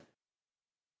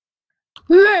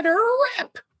Let her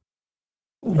rip.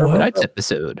 Tonight's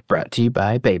episode brought to you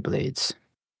by Beyblades.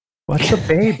 What's a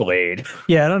Beyblade?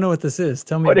 Yeah, I don't know what this is.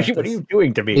 Tell me What about are this. you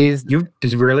doing to me? You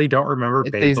just really don't remember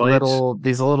Beyblades?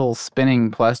 These little spinning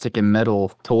plastic and metal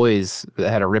toys that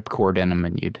had a ripcord in them,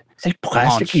 and you'd Say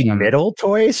plastic launch them. metal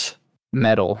toys?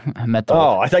 metal.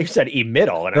 Oh, I thought you said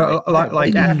e-metal. And I'm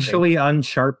Like actually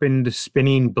unsharpened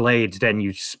spinning blades, then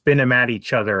you spin them at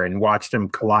each other and watch them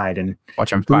collide, and Watch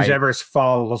them fight. whoever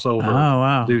falls over Oh,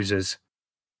 wow. loses.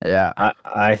 Yeah.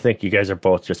 I think you guys are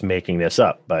both just making this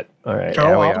up, but all right. Oh,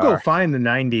 Yeah, we I'll go are. find the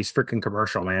 90s freaking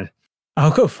commercial, man.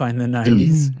 I'll go find the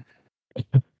 90s.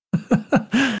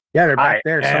 Yeah, they're I back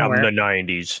there am somewhere. the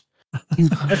 90s.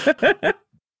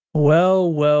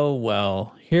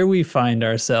 Well. Here we find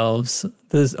ourselves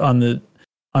the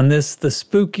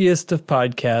spookiest of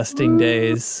podcasting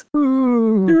days.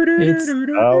 It's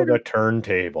Oh, the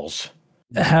turntables.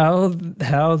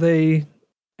 how they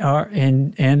are,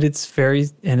 and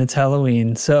it's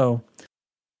Halloween. So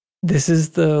this is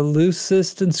the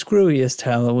loosest and screwiest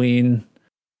Halloween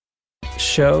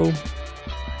show.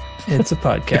 It's a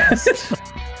podcast.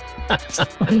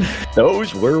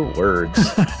 Those were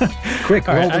words. Quick,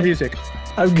 All roll right, the music.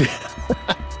 I'm good.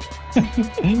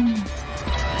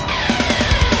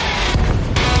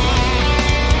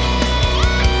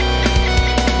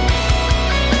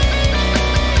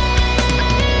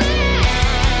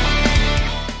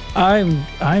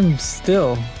 I'm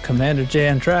still Commander J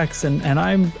on tracks, and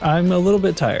I'm a little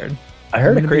bit tired. I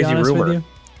heard I'm a gonna be crazy honest with rumor. you.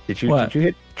 Did you What?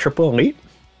 hit triple elite?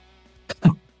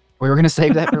 We were going to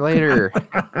save that for later.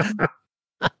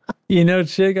 You know,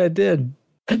 Chig, I did.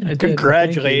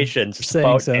 Congratulations. for It's saying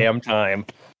about so. damn time.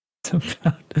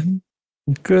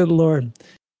 Good Lord.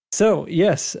 So,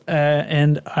 yes,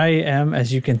 and I am,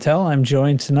 as you can tell, I'm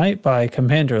joined tonight by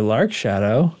Commander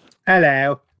Larkshadow.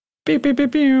 Hello. Pew, pew, pew,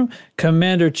 pew.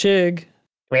 Commander Chig.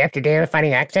 We have to do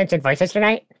funny accents and voices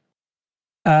tonight?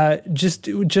 Just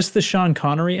the Sean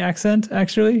Connery accent,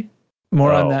 actually.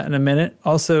 More on Oh. that in a minute.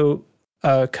 Also,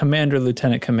 Commander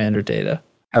Lieutenant Commander Data.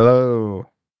 Hello.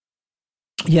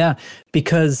 Yeah,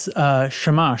 because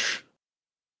Shamash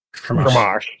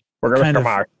Fromage. We're going kind to of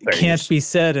fromage. can't be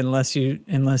said unless you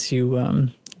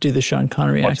do the Sean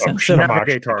Connery What's accent. up, So, Shamash?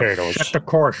 Navigator, potatoes. set the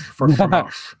course for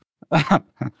Shamash.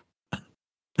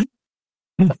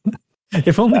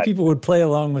 if only people would play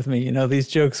along with me, these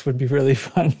jokes would be really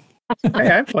fun. Hey,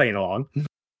 I'm playing along.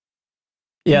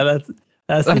 Yeah,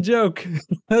 that's the joke.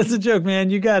 That's the joke, man.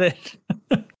 You got it.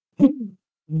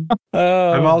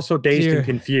 Oh, I'm also dazed dear. and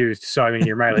confused, so I mean,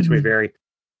 your mileage may vary.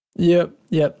 Yep.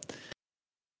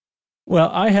 Well,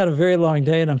 I had a very long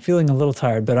day and I'm feeling a little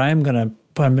tired, but I'm gonna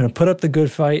put up the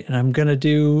good fight and I'm gonna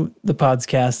do the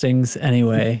podcastings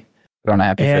anyway. Put on a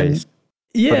happy And face.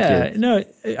 yeah, kids. no,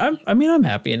 I'm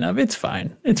happy enough. It's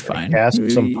fine. It's fine. Cast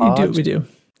some You do what pods. we do.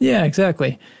 Yeah,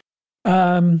 exactly.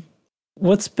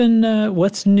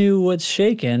 What's new? What's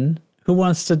shaken? Who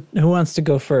wants to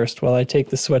go first while I take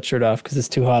the sweatshirt off because it's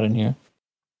too hot in here?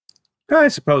 I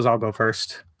suppose I'll go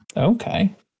first.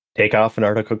 Okay. Take off an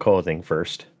article of clothing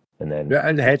first, and then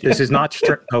Hey, this is not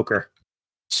strip poker.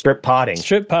 strip potting.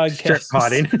 Strip podcast. Strip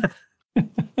potting.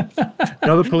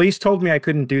 No, the police told me I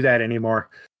couldn't do that anymore.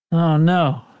 Oh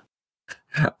no.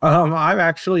 I'm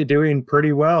actually doing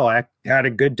pretty well. I had a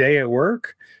good day at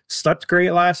work. Slept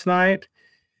great last night.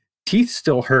 Teeth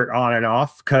still hurt on and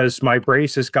off because my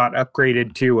braces got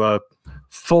upgraded to a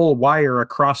full wire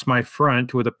across my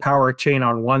front with a power chain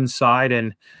on one side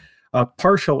and a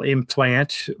partial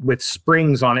implant with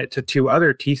springs on it to two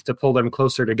other teeth to pull them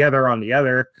closer together on the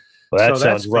other. Well, that So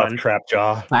that's sounds rough, fun. trap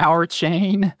jaw. Power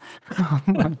chain.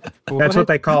 That's what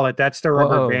they call it. That's the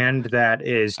rubber Whoa. band that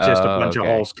is just a Oh, bunch of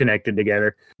okay. holes connected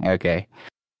together. Okay.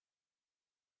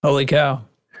 Holy cow.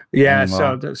 Yeah,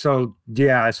 Well. so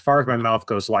yeah, as far as my mouth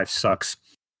goes, life sucks.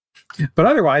 But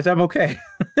otherwise, I'm okay.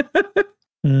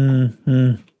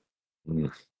 Mm-hmm.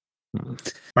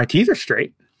 My teeth are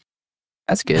straight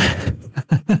That's good.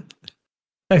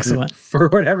 Excellent. for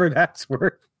whatever that's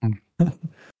worth.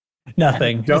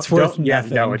 Nothing. It's worth yeah,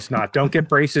 nothing. no, it's not. Don't get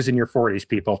braces in your 40s,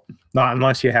 people. Not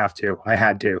unless you have to. I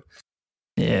had to.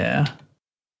 Yeah.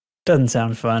 Doesn't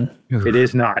sound fun. It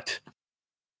is not.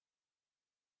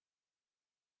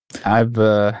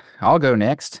 I'll go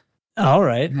next. All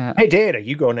right. Hey, Data,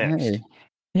 you go next. Hey,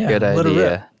 Yeah. good let it rip.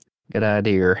 idea. Good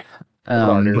idea.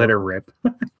 Let her rip.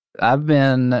 I've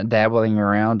been dabbling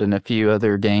around in a few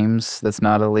other games that's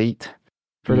not Elite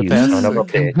for the You past son of a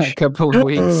bitch. couple of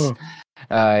weeks.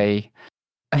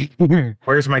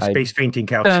 Where's my I- space fainting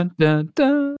couch? Dun, dun,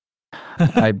 dun.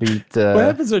 I beat What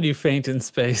happens when you faint in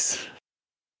space?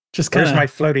 Just kind Where's my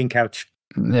of floating couch?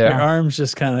 Your arms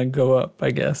just kind of go up,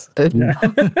 I guess. As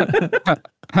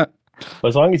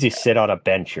long as you sit on a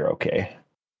bench, you're okay.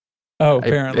 Oh,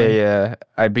 apparently.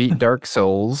 I beat Dark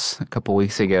Souls a couple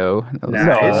weeks ago. That was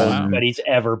Nice. Nobody's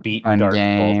ever beaten fun Dark Souls.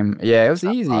 game. Yeah, it was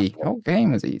easy. The whole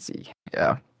game was easy.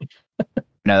 Yeah.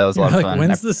 No, that was a lot of fun.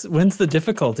 When's the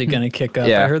difficulty going to kick up?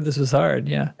 Yeah. I heard this was hard.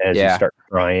 Yeah. As you start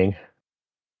crying.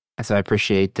 So I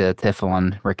appreciate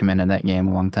Teflon recommending that game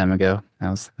a long time ago.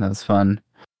 That was fun.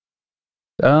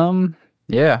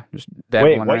 Yeah. Just Wait,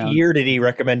 dabbling what around. year did he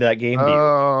recommend that game to you?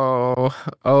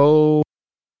 Oh,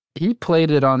 he played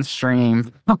it on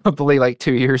stream probably like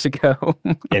 2 years ago.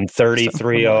 In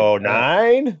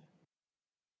 3309?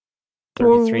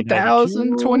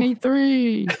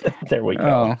 2023. There we go.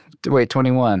 Oh, wait,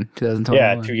 2021.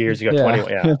 Yeah, 2 years ago. Yeah. 21.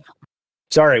 Yeah.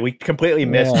 Sorry, we completely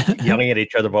missed yelling at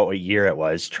each other about what year it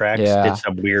was. Trax did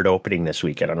some weird opening this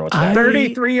week. I don't know what's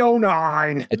happening.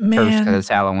 3309. It's Man. because it's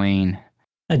Halloween.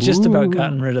 I just about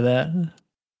gotten rid of that.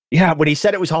 Yeah, when he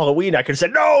said it was Halloween, I could have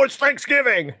said, no, it's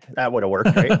Thanksgiving. That would have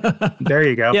worked, right? There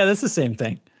you go. Yeah, that's the same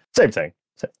thing. Same thing.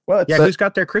 Well, Yeah, who's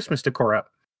got their Christmas decor up?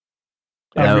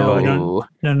 Everybody. No.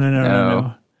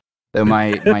 No. Though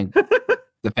my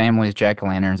the family's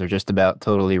jack-o'-lanterns are just about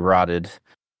totally rotted.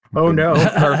 Oh no.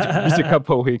 Just a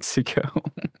couple of weeks ago.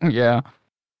 Yeah.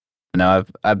 No,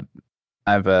 I've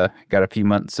got a few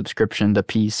months subscription to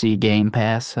PC Game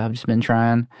Pass. I've just been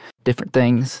trying different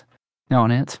things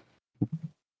on it.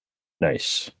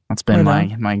 nice. That's been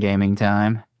Right my gaming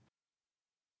time.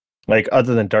 Like,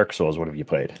 other than Dark Souls, what have you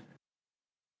played?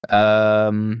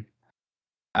 I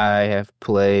have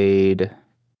played.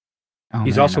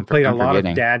 He's also played a lot of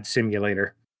Dad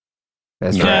Simulator.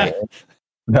 That's Yeah. right.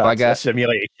 No, I it's got- a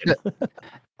simulation.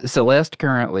 Celeste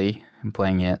currently. I'm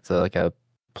playing it. So like a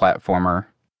platformer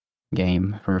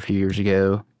game from a few years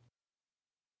ago.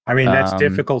 I mean, that's Um,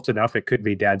 difficult enough. It could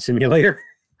be Dad Simulator.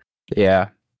 Yeah.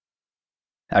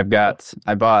 I bought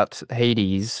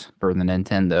Hades for the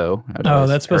Nintendo. Oh,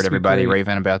 that's supposed heard to be everybody great.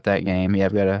 raving about that game. Yeah,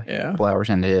 I've got a Yeah. couple hours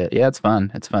into it. Yeah, it's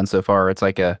fun. It's fun so far. It's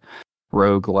like a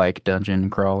roguelike dungeon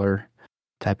crawler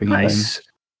type of game. Nice.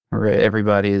 Where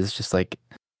everybody is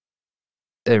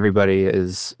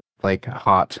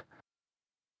hot.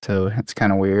 So it's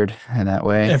kind of weird in that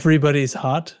way. Everybody's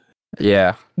hot.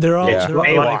 Yeah. They're all, Yeah. they're all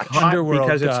Baywatch. like Hot underworld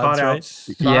because it's gods, hot right?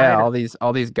 outside. Yeah,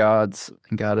 all these gods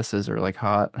and goddesses are like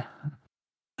hot.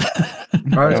 I was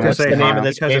gonna What's say the name hot of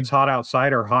this because game? it's hot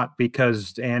outside, or hot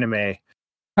because anime.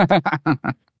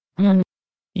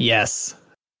 Yes.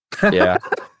 Yeah.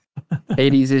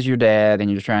 Hades is your dad,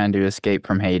 and you're trying to escape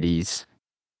from Hades.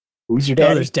 Who's your Oh,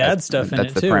 dad? there's dad stuff in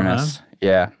That's it the too, premise. huh?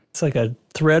 Yeah. It's like a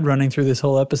thread running through this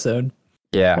whole episode.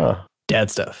 Yeah. Huh. Dad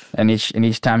stuff. And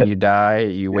each time you die,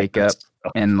 you wake up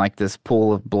in like this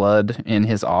pool of blood in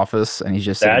his office, and he's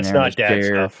just sitting That's there in not his dad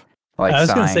chair, stuff. like I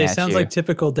was going to sighing say, at sounds you. like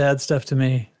typical dad stuff to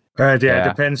me. Yeah, Yeah. it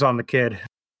depends on the kid.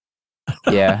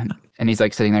 Yeah. And he's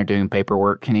like sitting there doing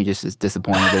paperwork, and he just is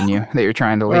disappointed in you that you're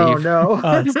trying to leave. Oh no.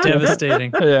 Oh, it's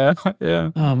devastating. Yeah.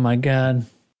 Yeah. Oh my God.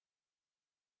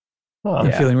 I'm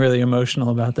Yeah. feeling really emotional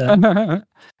about that.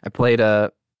 I played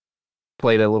a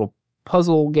little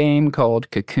puzzle game called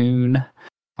Cocoon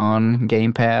on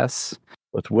Game Pass.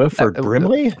 With Wilford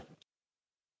Brimley?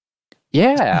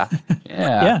 Yeah.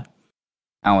 Yeah. Yeah.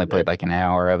 I only played like an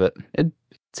hour of it. It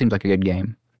seems like a good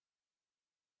game.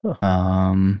 Huh.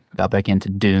 Got back into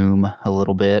Doom a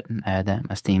little bit. I had that in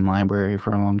my Steam library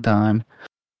for a long time.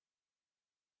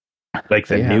 Like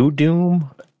the Yeah. new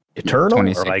Doom? Eternal? Or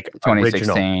like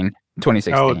original? 2016.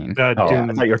 2016. Oh, Oh, I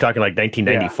Doom. thought you were talking like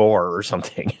 1994 or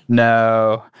something.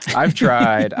 No, I've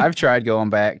tried. I've tried going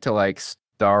back to like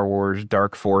Star Wars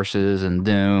Dark Forces and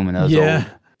Doom and those Yeah. old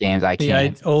games. I The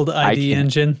can't. old ID can't.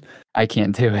 engine. I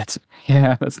can't do it.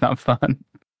 Yeah, that's not fun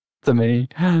to me.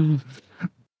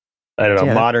 I don't know.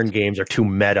 Yeah. Modern games are too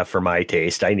meta for my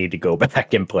taste. I need to go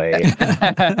back and play.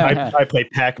 I play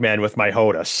Pac-Man with my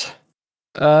HOTAS.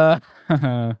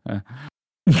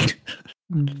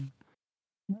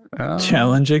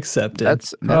 Challenge accepted.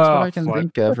 That's what I can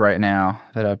think of right now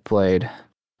that I've played.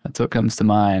 That's what comes to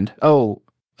mind. Oh,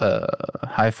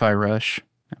 Hi-Fi Rush.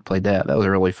 I played that. That was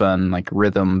a really fun, like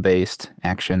rhythm-based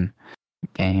action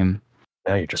game.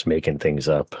 Now you're just making things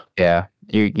up. Yeah,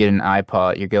 you get an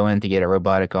iPod. You go in to get a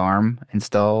robotic arm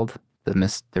installed to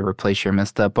replace your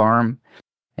messed up arm,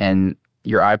 and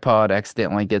your iPod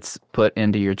accidentally gets put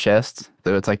into your chest,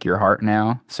 so it's like your heart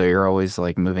now. So you're always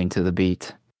like moving to the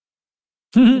beat.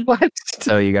 What?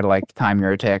 So you got to like time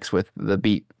your attacks with the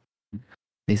beat.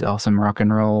 These awesome rock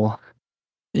and roll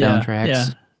soundtracks. Yeah.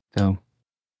 So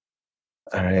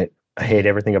All right. I hate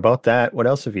everything about that. What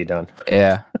else have you done?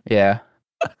 yeah.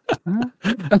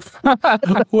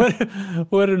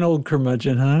 What an old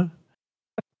curmudgeon, huh?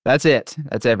 That's it.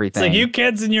 That's It's everything. like, you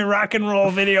kids and your rock and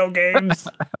roll video games.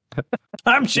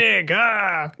 I'm Shig.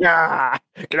 Ah,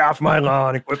 get off my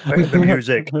lawn and quit playing the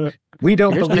music. We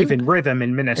don't Here's believe two- in rhythm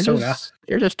in Minnesota.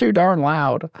 You're just too darn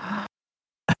loud.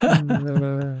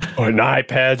 On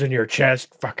iPads in your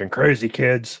chest, fucking crazy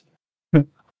kids.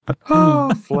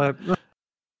 Oh, flip.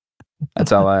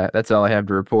 That's all I have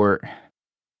to report.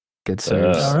 Good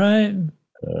service. All right.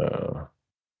 Uh,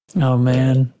 Oh,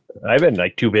 man. I've been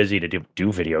like too busy to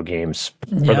do video games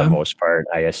for Yeah. the most part.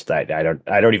 I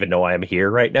don't even know why I'm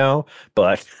here right now,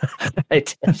 but I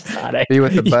just thought Be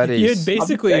with the You buddies. had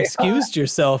basically excused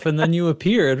yourself, and then you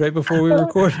appeared right before we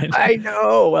recorded. I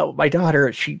know. Well, my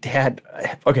daughter, she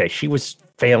was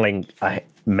failing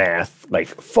math, like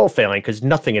full failing, because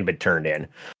nothing had been turned in.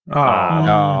 Oh,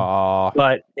 Aw.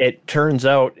 But it turns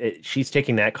out she's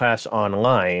taking that class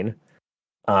online.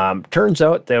 Turns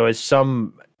out there was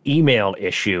some email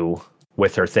issue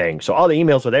with her thing. So all the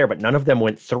emails were there, but none of them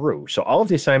went through. So all of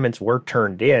the assignments were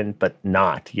turned in, but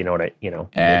not, Yeah.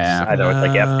 It's either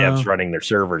like FDev's running their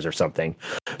servers or something.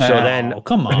 So then, Oh,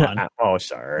 come on. oh,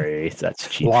 sorry, that's a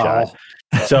cheap wow.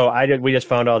 shot. So we just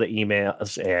found all the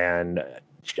emails, and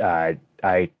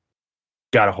I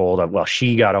got a hold of,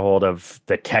 she got a hold of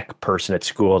the tech person at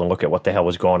school to look at what the hell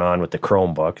was going on with the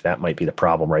Chromebook. That might be the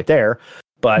problem right there.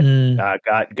 But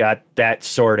got that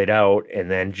sorted out, and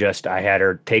then I had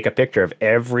her take a picture of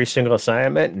every single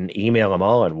assignment and email them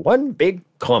all in one big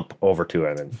clump over to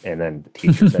him. And then the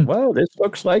teacher said, well, this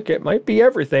looks like it might be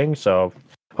everything. So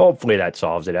hopefully that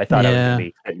solves it. I thought I was going to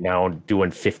be sitting down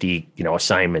doing 50,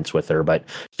 assignments with her, but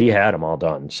she had them all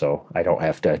done. So I don't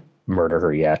have to murder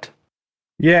her yet.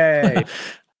 Yay.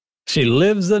 She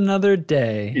lives another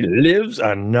day. She lives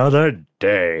another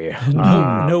day.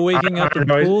 No waking up in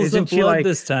know, pools isn't of she blood like-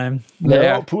 this time.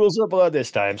 No pools of blood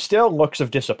this time. Still looks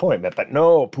of disappointment, but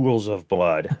no pools of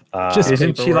blood. Just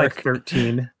Isn't she like paperwork.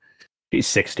 13? She's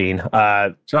 16.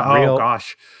 So, Real-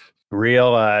 gosh.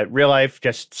 Real life,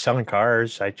 just selling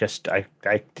cars. I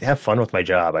have fun with my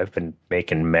job. I've been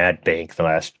making mad bank the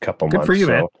last couple Good months. for you,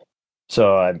 man.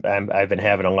 So I've been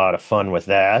having a lot of fun with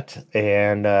that,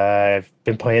 and I've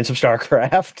been playing some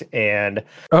StarCraft, and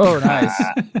Oh, nice.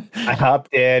 I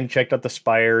hopped in, checked out the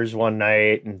Spires one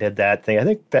night, and did that thing. I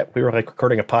think that we were like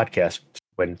recording a podcast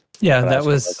when. Yeah, the that last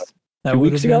was 2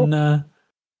 would weeks have ago?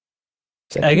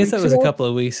 been. I guess that was a couple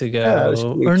of weeks ago. Yeah, it was 2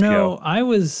 or weeks no, ago. I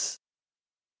was.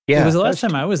 Yeah, it was the that last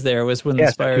time I was there. Was when yeah, the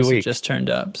it's been 2 Spires had weeks. just turned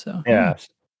up. So Yeah.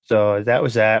 So that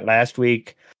was that. Last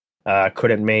week,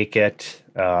 couldn't make it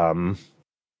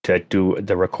to do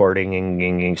the recording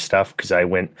and stuff because I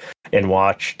went and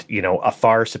watched, a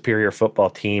far superior football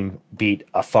team beat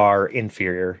a far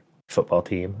inferior football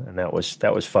team, and that was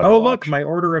fun. Oh, to look, watch. my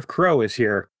order of crow is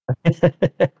here.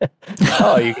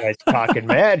 Oh, you guys talking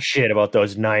mad shit about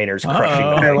those Niners crushing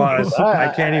the Uh-oh. I Bengals. was.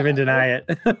 I can't even deny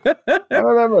it. I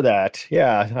remember that.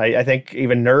 Yeah, I think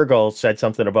even Nurgle said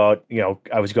something about,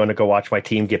 I was going to go watch my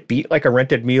team get beat like a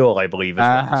rented mule, I believe is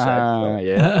what he said. So,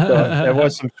 Yeah. so there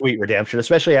was some sweet redemption,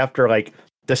 especially after like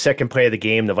the second play of the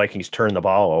game, the Vikings turned the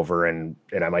ball over, and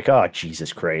I'm like, oh,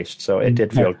 Jesus Christ. So it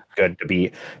did feel good to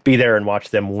be there and watch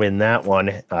them win that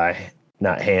one.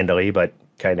 Not handily, but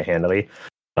kind of handily.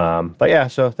 But yeah,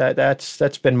 so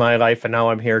that's been my life, and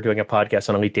now I'm here doing a podcast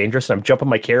on Elite Dangerous. I'm jumping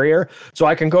my carrier so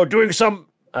I can go doing some.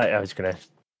 I was gonna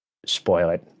spoil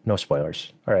it. No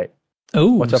spoilers. All right.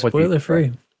 Oh, What's up with you? spoiler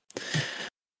free.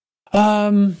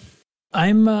 I'm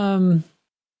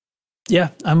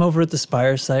over at the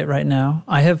Spire site right now.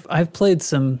 I've played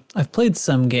some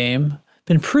game.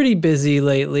 Been pretty busy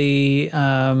lately.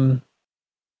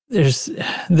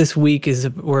 This week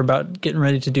we're about getting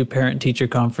ready to do parent teacher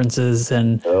conferences,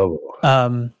 and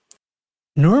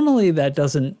normally that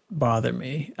doesn't bother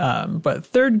me. But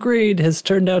third grade has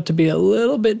turned out to be a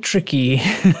little bit tricky.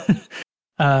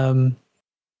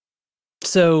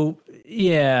 So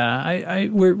yeah,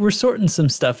 we're sorting some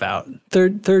stuff out.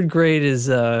 Third grade is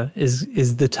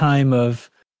the time of,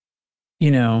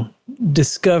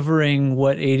 discovering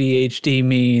what ADHD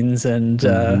means and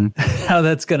how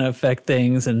that's going to affect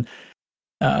things, and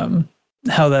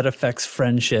how that affects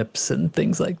friendships and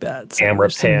things like that. So Camera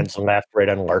there's some- pans left, right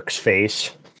on Lark's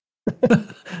face.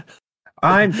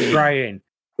 I'm trying.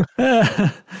 yeah,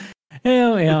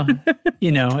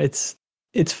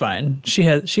 it's fine. She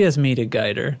has me to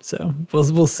guide her, so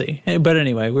we'll see. But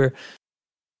anyway, we've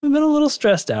been a little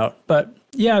stressed out. But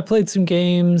yeah, I played some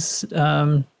games.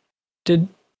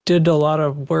 Did a lot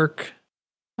of work.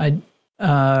 I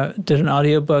did an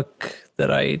audiobook that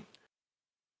it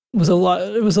was a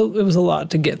lot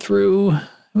to get through. It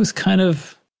was kind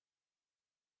of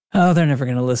Oh, they're never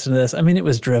going to listen to this. I mean, it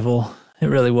was drivel. It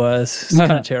really was. It's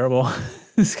kind of terrible.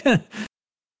 It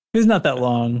was not that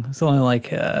long. It's only like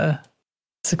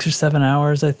 6 or 7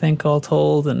 hours, I think, all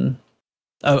told, and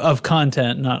of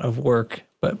content, not of work.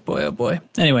 But boy, oh boy.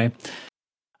 Anyway,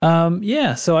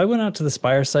 so I went out to the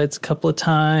Spire sites a couple of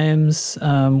times.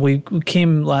 We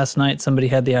came last night. Somebody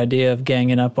had the idea of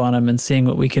ganging up on them and seeing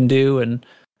what we can do, and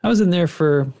I was in there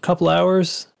for a couple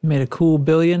hours. Made a cool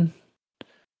billion.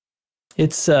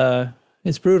 It's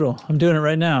brutal. I'm doing it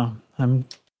right now. I'm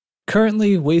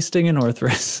currently wasting an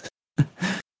Orthrus.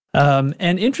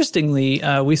 And interestingly,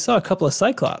 we saw a couple of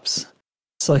Cyclops.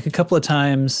 So like a couple of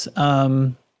times.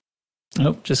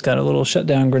 Just got a little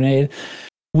shutdown grenade.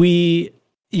 We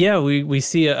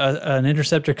see an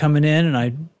interceptor coming in, and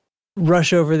I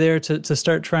rush over there to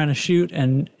start trying to shoot.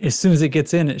 And as soon as it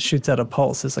gets in, it shoots out a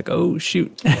pulse. It's like, oh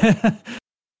shoot.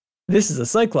 This is a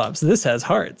Cyclops. This has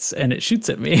hearts, and it shoots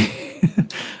at me.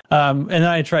 And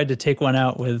I tried to take one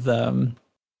out with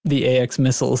the AX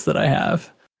missiles that I have.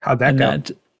 How'd that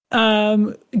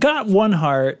go? Got one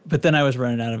heart, but then I was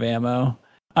running out of ammo.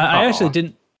 I actually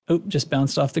didn't. Oh, just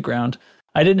bounced off the ground.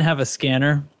 I didn't have a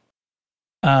scanner.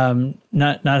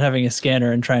 Not having a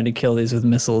scanner and trying to kill these with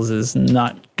missiles is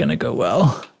not gonna go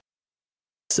well.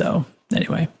 So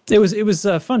anyway, it was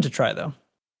fun to try though.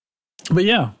 But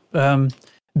yeah,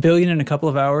 billion in a couple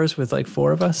of hours with like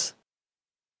 4 of us.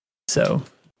 So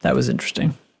that was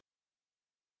interesting.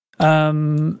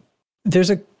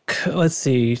 There's let's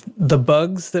see, the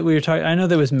bugs that we were talking. I know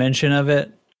there was mention of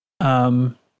it.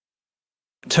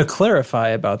 To clarify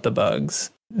about the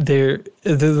bugs, the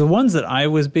ones that I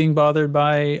was being bothered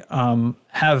by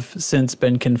have since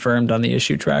been confirmed on the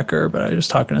issue tracker, but I was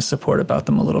talking to support about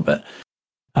them a little bit.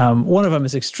 One of them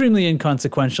is extremely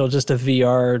inconsequential, just a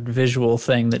VR visual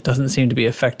thing that doesn't seem to be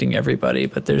affecting everybody,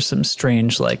 but there's some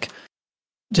strange like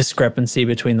discrepancy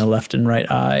between the left and right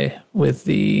eye with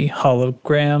the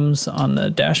holograms on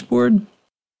the dashboard.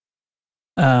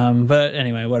 But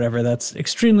anyway, whatever. That's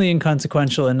extremely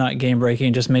inconsequential and not game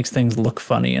breaking. Just makes things look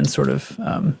funny and sort of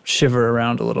shiver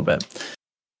around a little bit.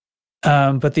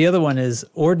 But the other one is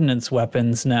ordnance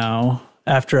weapons now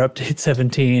after update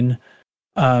 17.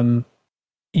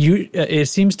 It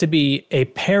seems to be a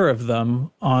pair of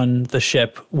them on the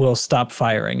ship will stop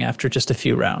firing after just a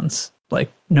few rounds,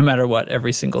 like no matter what,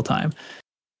 every single time.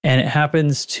 And it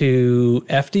happens to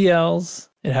FDLs,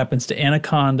 it happens to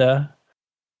Anaconda,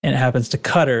 and it happens to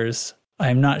cutters.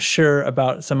 I'm not sure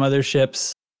about some other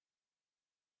ships.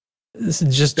 This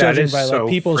is just judging by like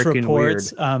people's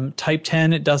reports. Type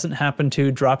 10, it doesn't happen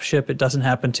to. Dropship, it doesn't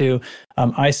happen to.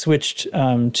 I switched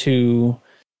to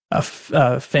a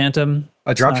Phantom.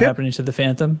 A dropship? Not happening to the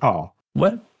Phantom. Oh,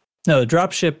 what? No, the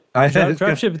dropship.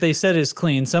 Dropship. They said is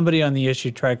clean. Somebody on the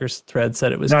issue trackers thread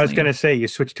said it was. No, clean. I was going to say you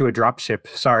switched to a dropship.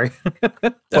 Sorry.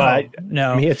 But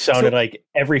no, to me it sounded like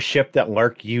every ship that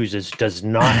Lark uses does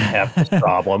not have this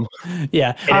problem.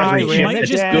 Yeah, And every it ship might that's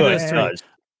just be good those 3. does.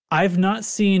 I've not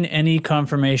seen any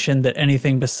confirmation that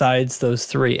anything besides those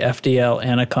 3, FDL,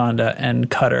 Anaconda, and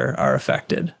Cutter, are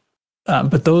affected.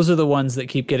 But those are the ones that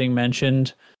keep getting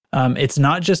mentioned. It's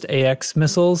not just AX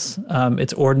missiles.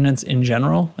 It's ordnance in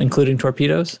general, including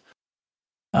torpedoes.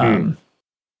 But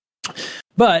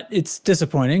it's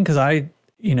disappointing because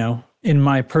in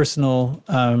my personal,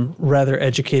 rather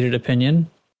educated opinion,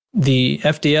 the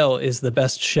FDL is the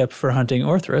best ship for hunting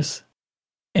Orthrus.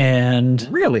 And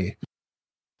really?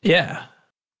 Yeah.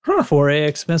 4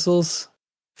 AX missiles.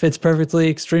 Fits perfectly,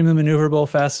 extremely maneuverable,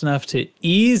 fast enough to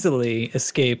easily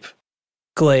escape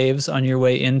glaives on your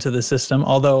way into the system.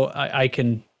 Although I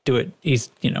can do it,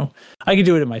 I can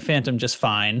do it in my Phantom just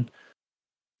fine.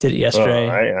 Did it yesterday.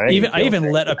 I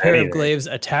even let a pair of glaives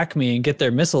attack me and get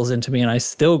their missiles into me, and I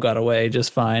still got away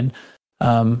just fine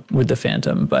with the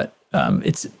Phantom. But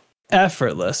it's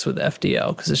effortless with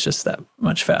FDL because it's just that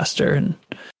much faster. And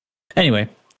anyway,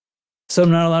 so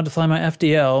I'm not allowed to fly my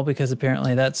FDL because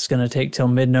apparently that's going to take till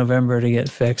mid-November to get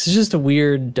fixed. It's just a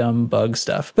weird, dumb bug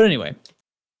stuff. But anyway,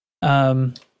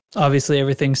 obviously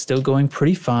everything's still going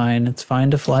pretty fine. It's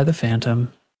fine to fly the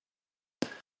Phantom.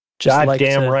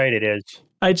 Damn right it is.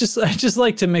 I just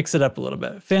like to mix it up a little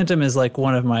bit. Phantom is like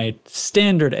one of my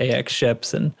standard AX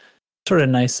ships, and sort of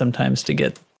nice sometimes to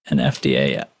get an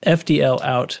FDL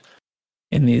out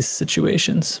in these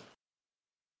situations.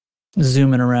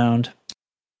 Zooming around.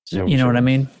 You know what I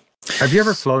mean? Have you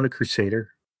ever flown a Crusader?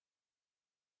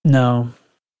 No,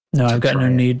 I've got no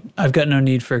need. I've got no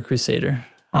need for a Crusader.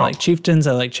 I like Chieftains.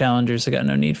 I like Challengers. I got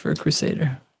no need for a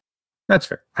Crusader. That's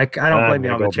fair. I don't blame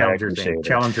you on the Challengers.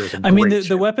 Challengers. I mean,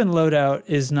 the weapon loadout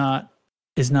is not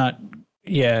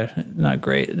not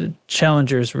great. The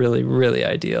Challenger is really, really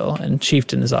ideal, and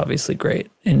Chieftain is obviously great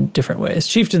in different ways.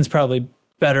 Chieftain's probably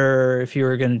better if you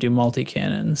were going to do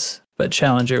multi-cannons, but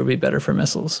Challenger would be better for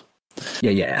missiles.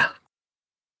 Yeah.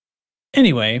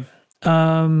 Anyway,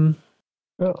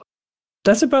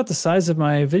 that's about the size of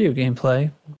my video game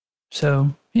play.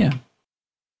 So, yeah.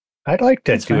 I'd like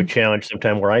to That's do fine. a challenge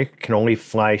sometime where I can only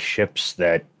fly ships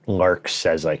that Lark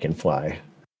says I can fly.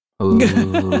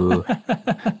 Ooh.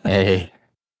 Hey.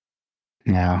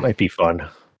 No. Might be fun.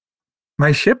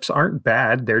 My ships aren't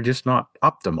bad. They're just not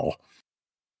optimal.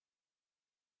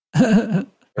 I'm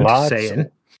just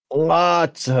saying.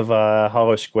 Lots of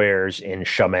hollow squares in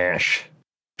Shamash.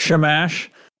 Shamash.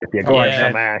 If you go Yeah. to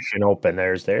Shamash and open,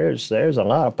 there's a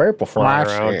lot of purple flying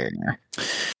around.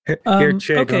 Here,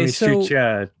 Chig, okay, let me so- shoot you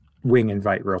a wing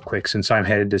invite real quick since I'm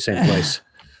headed to the same place.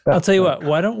 I'll tell you what.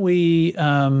 Why don't we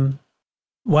run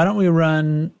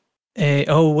a?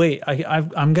 Oh wait,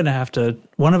 I'm gonna have to.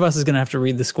 One of us is gonna have to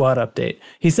read the squad update.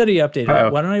 He said he updated Uh-oh.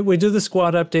 it. Why don't we do the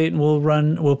squad update and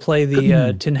we'll play the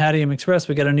Tinhadium Express.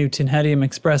 We got a new Tinhadium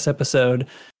Express episode,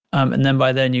 and then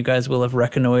by then you guys will have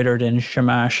reconnoitered in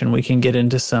Shamash, and we can get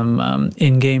into some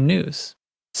in-game news.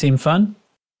 Seem fun?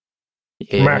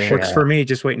 Yeah. Works for me.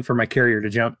 Just waiting for my carrier to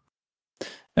jump.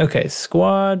 Okay,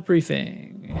 squad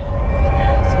briefing.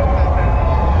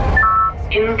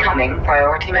 Incoming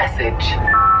priority message.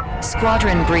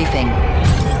 Squadron briefing.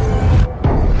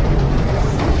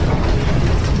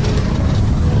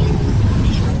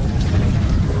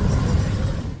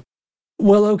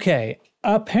 Well, okay.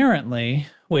 Apparently,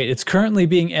 wait, it's currently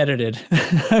being edited.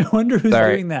 I wonder who's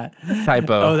Sorry. doing that.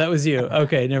 Typo. Oh, that was you.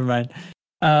 Okay, never mind.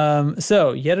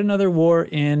 So, yet another war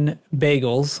in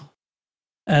bagels.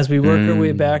 As we work our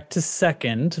way back to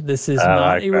second, this is not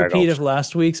like a repeat bagels. of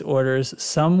last week's orders.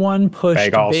 Someone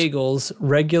pushed Bagels. bagels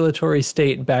regulatory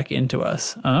state back into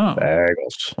us. Oh,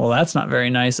 Bagels. well, that's not very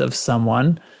nice of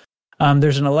someone.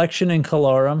 There's an election in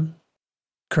Calorum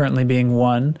currently being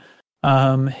won.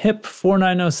 HIP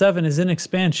 4907 is in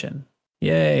expansion.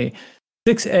 Yay.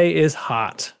 6A is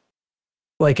hot.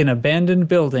 Like an abandoned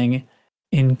building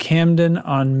in Camden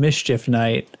on Mischief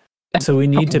Night. So we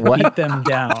need to What? beat them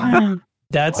down.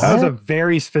 That's That was a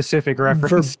very specific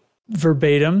reference.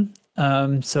 verbatim.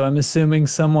 So I'm assuming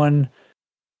someone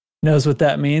knows what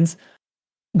that means.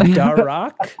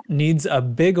 Darak needs a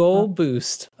big old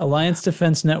boost. Alliance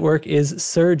Defense Network is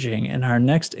surging, and our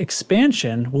next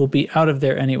expansion will be out of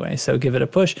there anyway, so give it a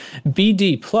push.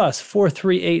 BD plus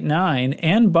 4389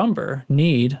 and Bumber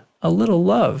need a little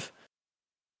love.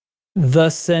 The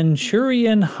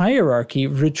Centurion hierarchy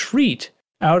retreat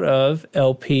out of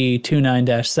LP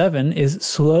 29-7 is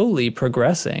slowly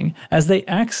progressing as they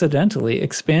accidentally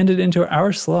expanded into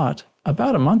our slot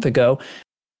about a month ago.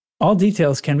 All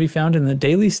details can be found in the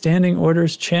Daily Standing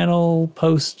Orders channel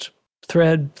post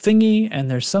thread thingy, and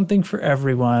there's something for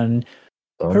everyone.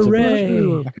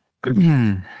 Hooray!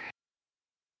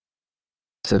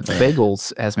 So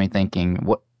bagels has me thinking.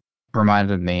 What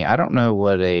reminded me? I don't know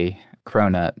what a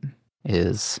cronut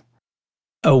is.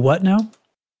 Oh, what now?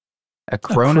 A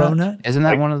cronut? cronut? Isn't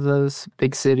that Like- one of those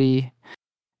big city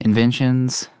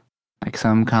inventions? Like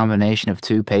some combination of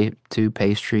two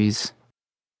pastries.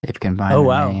 They've combined Oh, their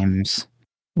wow. names.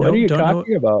 What Nope, are you don't know-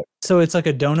 talking about? So it's like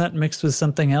a donut mixed with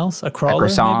something else? A A crawler,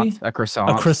 croissant. maybe? A croissant.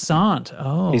 A croissant.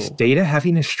 Oh. Is Data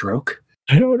having a stroke?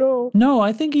 I don't know. No,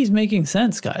 I think he's making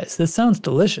sense, guys. This sounds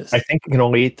delicious. I think you can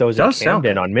only eat those in Does sound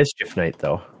Camden on Mischief Night,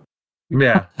 though.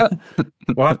 Yeah.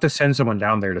 We'll have to send someone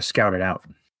down there to scout it out.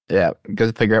 Yeah, go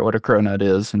figure out what a cronut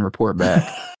is and report back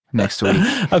next week.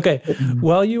 Okay,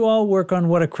 while you all work on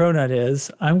what a cronut is,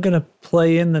 I'm going to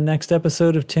play in the next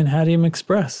episode of Tinhadium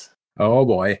Express. Oh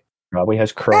boy. Probably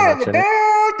has cronuts in it.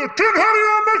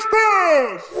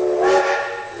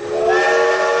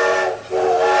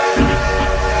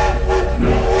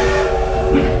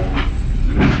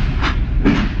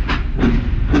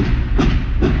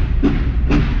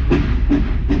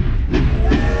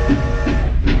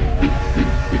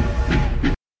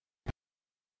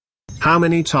 How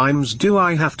many times do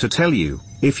I have to tell you,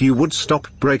 if you would stop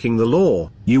breaking the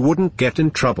law, you wouldn't get in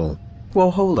trouble?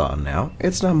 Well, hold on now.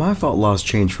 It's not my fault laws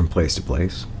change from place to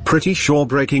place. Pretty sure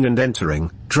breaking and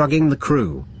entering, drugging the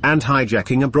crew, and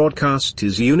hijacking a broadcast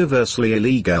is universally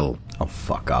illegal. Oh,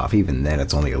 fuck off. Even then,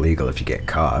 it's only illegal if you get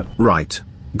caught. Right.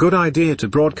 Good idea to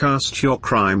broadcast your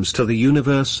crimes to the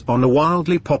universe on a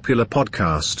wildly popular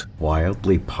podcast.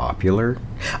 Wildly popular?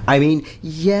 I mean,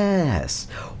 yes!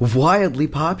 Wildly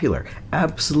popular.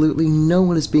 Absolutely no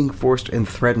one is being forced and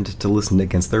threatened to listen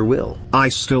against their will. I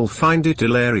still find it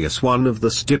hilarious. One of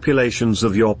the stipulations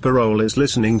of your parole is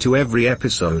listening to every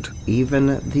episode.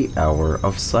 Even the Hour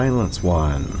of Silence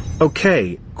one.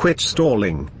 Okay, quit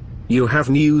stalling. You have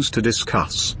news to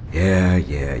discuss.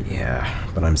 Yeah.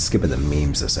 But I'm skipping the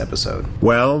memes this episode.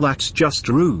 Well, that's just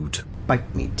rude.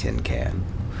 Bite me, Tin Can.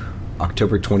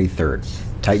 October 23rd.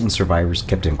 Titan survivors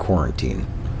kept in quarantine.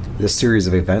 This series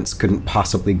of events couldn't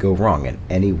possibly go wrong in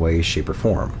any way, shape, or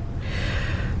form.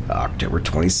 October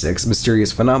 26th.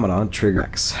 Mysterious phenomenon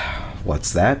triggers.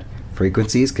 What's that?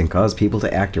 Frequencies can cause people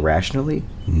to act irrationally?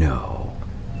 No.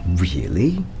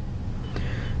 Really?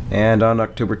 And on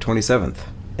October 27th.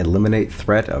 Eliminate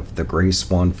threat of the Grey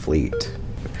Swan fleet.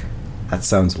 That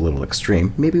sounds a little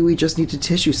extreme. Maybe we just need to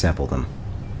tissue sample them.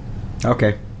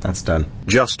 Okay, that's done.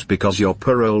 Just because your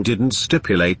parole didn't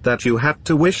stipulate that you had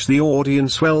to wish the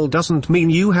audience well doesn't mean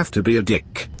you have to be a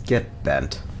dick. Get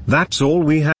bent. That's all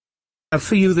we have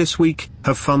for you this week.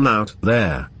 Have fun out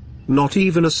there. Not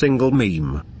even a single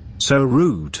meme. So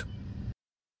rude.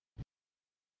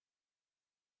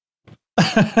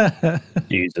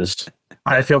 Jesus.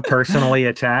 I feel personally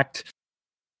attacked.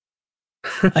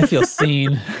 I feel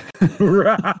seen.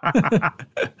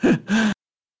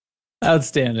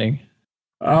 Outstanding.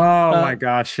 Oh my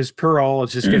gosh, his parole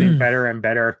is just getting better and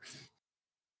better.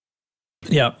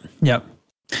 Yep.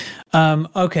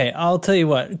 Okay, I'll tell you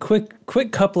what.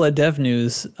 Quick couple of dev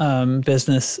news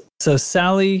business. So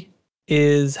Sally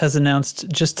has announced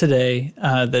just today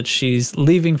that she's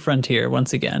leaving Frontier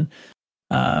once again.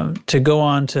 To go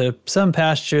on to some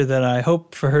pasture that I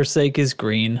hope for her sake is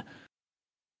green.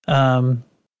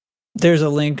 There's a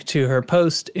link to her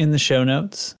post in the show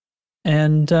notes.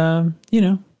 And,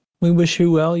 we wish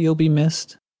you well. You'll be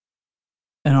missed.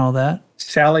 And all that.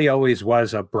 Sally always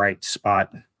was a bright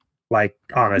spot. Like,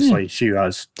 honestly, she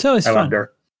was. It's always fun. Loved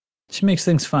her. She makes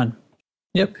things fun.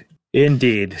 Yep.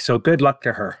 Indeed. So good luck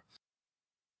to her.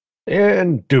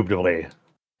 Indubitably.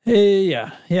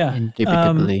 Yeah.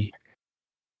 Indubitably.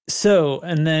 So,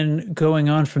 and then going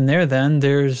on from there, then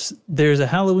there's a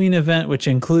Halloween event which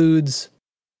includes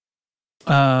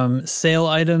sale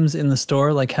items in the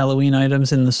store, like Halloween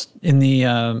items in the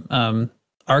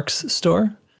Arcs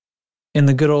store, in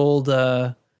the good old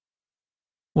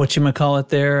whatchamacallit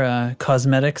there,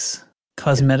 cosmetics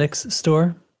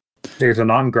store. There's a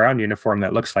non-ground uniform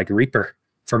that looks like Reaper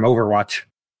from Overwatch.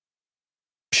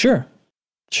 Sure.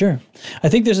 I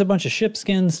think there's a bunch of ship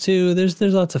skins too. There's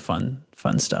lots of fun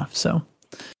stuff. So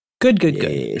good.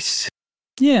 Yes.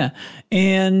 Yeah.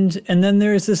 And then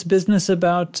there's this business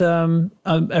about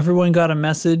everyone got a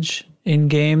message in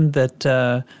game that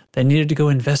they needed to go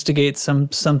investigate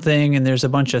something, and there's a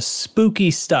bunch of spooky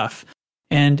stuff.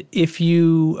 And if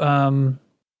you go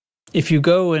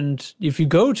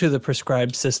to the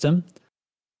prescribed system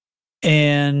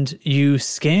and you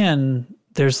scan,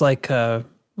 there's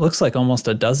looks like almost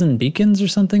a dozen beacons or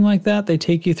something like that. They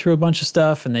take you through a bunch of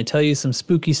stuff and they tell you some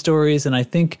spooky stories, and I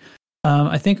think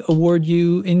award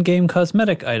you in-game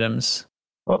cosmetic items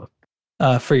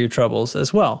for your troubles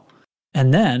as well.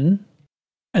 And then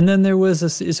there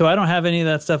was so I don't have any of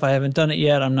that stuff. I haven't done it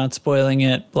yet. I'm not spoiling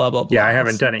it. Blah blah blah. Yeah, I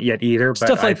haven't done it yet either. But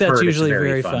stuff like I've that's heard usually it's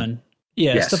very fun.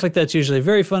 Yeah, yes. Stuff like that's usually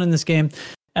very fun in this game.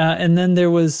 And then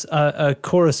there was a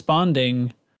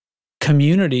corresponding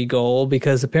community goal,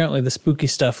 because apparently the spooky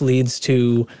stuff leads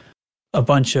to a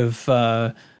bunch of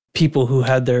people who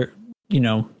had their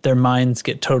minds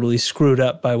get totally screwed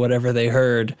up by whatever they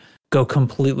heard, go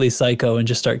completely psycho and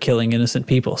just start killing innocent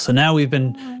people. So now we've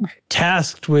been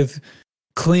tasked with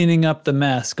cleaning up the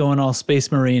mess, going all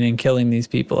Space Marine and killing these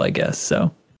people, I guess.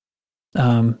 So,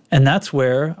 and that's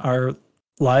where our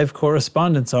live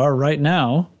correspondents are right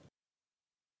now.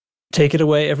 Take it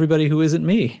away, everybody who isn't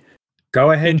me.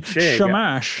 Go ahead, Shig.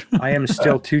 Shamash. I am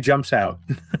still 2 jumps out.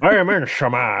 I am in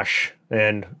Shamash.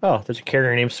 And, there's a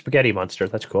character named Spaghetti Monster.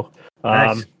 That's cool.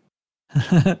 Nice.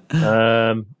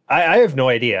 I have no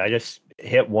idea. I just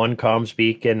hit one comms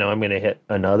beacon. Now I'm going to hit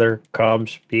another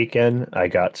comms beacon. I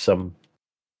got some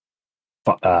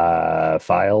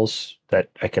files that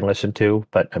I can listen to,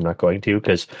 but I'm not going to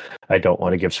because I don't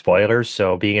want to give spoilers.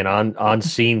 So being an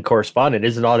on-scene correspondent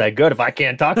isn't all that good if I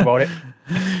can't talk about it.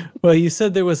 Well, you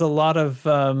said there was a lot of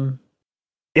a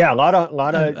lot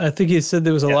of. I think you said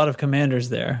there was a lot of commanders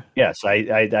there. Yes,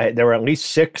 I there were at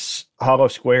least 6 hollow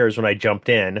squares when I jumped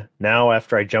in. Now,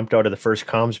 after I jumped out of the first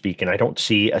comms beacon, I don't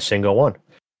see a single one.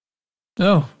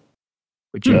 Oh,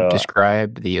 Would you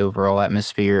describe the overall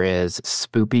atmosphere as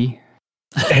spoopy?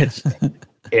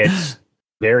 It's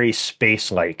very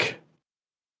space-like.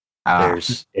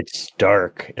 It's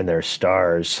dark and there's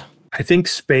stars. I think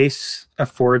space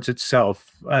affords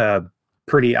itself a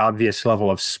pretty obvious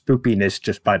level of spoopiness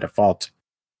just by default.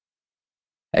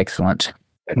 Excellent.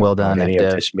 Well done. What any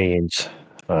of this means.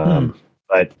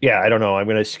 But yeah, I don't know. I'm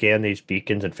going to scan these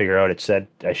beacons and figure out. It said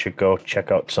I should go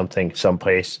check out something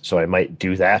someplace, so I might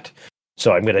do that.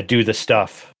 So I'm going to do the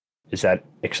stuff. Is that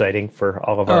exciting for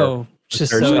all of our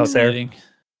just listeners so out exciting.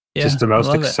 Yeah, just the most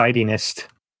love it. excitingest.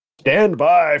 Stand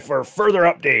by for further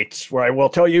updates where I will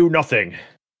tell you nothing.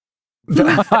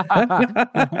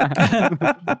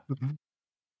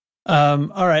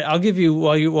 All right, I'll give you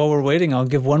while we're waiting. I'll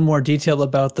give one more detail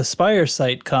about the Spire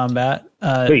site combat.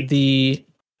 Sweet.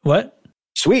 What?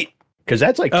 Sweet, because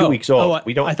that's like 2 weeks old.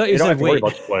 We don't. I thought you don't said have to worry wait.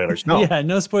 about spoilers. No. Yeah,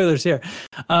 no spoilers here.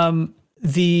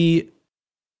 The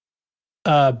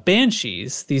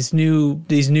Banshees, these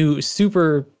new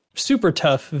super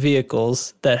tough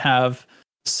vehicles that have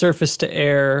surface to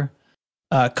air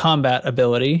combat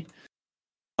ability,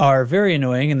 are very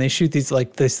annoying, and they shoot these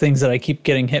things that I keep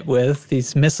getting hit with,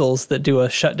 these missiles that do a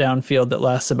shutdown field that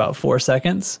lasts about 4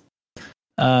 seconds.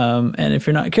 And if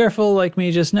you're not careful, like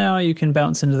me just now, you can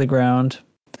bounce into the ground.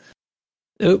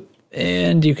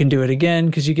 And you can do it again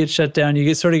because you get shut down. You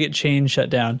get chain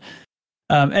shut down.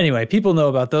 Anyway, people know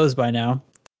about those by now.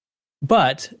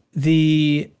 But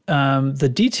the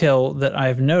detail that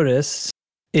I've noticed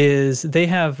is they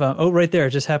have right there,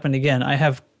 it just happened again.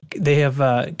 They have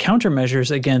countermeasures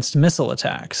against missile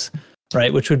attacks,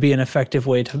 right? Which would be an effective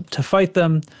way to fight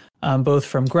them, both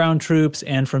from ground troops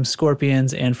and from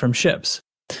Scorpions and from ships.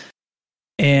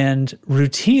 And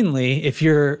routinely, if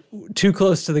you're too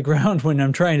close to the ground when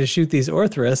I'm trying to shoot these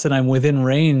Orthrus and I'm within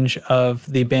range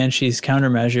of the Banshee's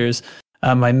countermeasures,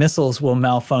 my missiles will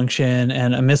malfunction,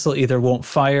 and a missile either won't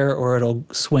fire or it'll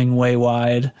swing way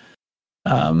wide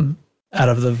out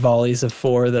of the volleys of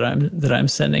 4 that I'm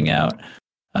sending out.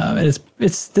 And there's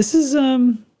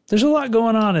a lot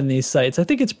going on in these sites. I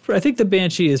think the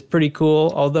Banshee is pretty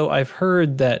cool, although I've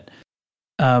heard that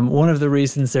one of the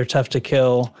reasons they're tough to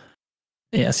kill.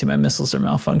 Yeah, see, my missiles are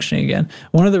malfunctioning again.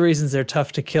 One of the reasons they're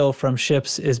tough to kill from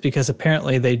ships is because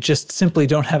apparently they just simply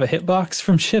don't have a hitbox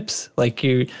from ships. Like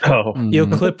you'll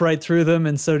clip right through them,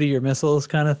 and so do your missiles,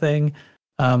 kind of thing.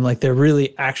 Like they're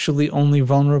really actually only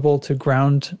vulnerable to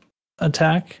ground-based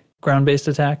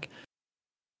attack,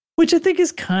 which I think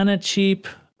is kind of cheap.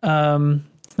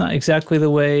 It's not exactly the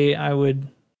way I would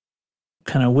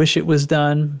kind of wish it was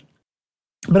done,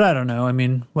 but I don't know. I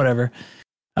mean, whatever.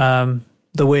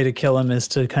 The way to kill them is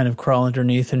to kind of crawl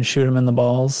underneath and shoot them in the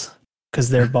balls because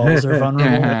their balls are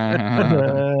vulnerable.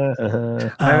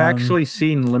 I've actually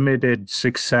seen limited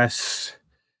success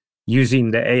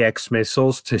using the AX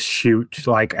missiles to shoot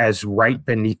like as right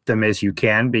beneath them as you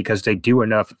can, because they do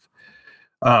enough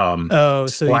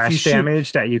splash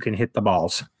damage that you can hit the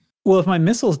balls. Well, if my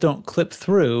missiles don't clip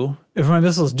through, if my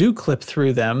missiles do clip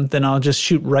through them, then I'll just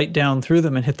shoot right down through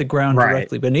them and hit the ground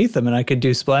directly beneath them, and I could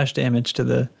do splash damage to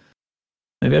the...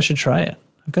 Maybe I should try it.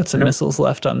 I've got some missiles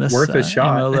left on this worth a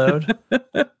shot. ammo load.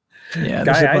 Yeah, the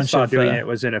guy I saw doing it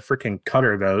was in a freaking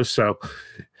cutter, though, so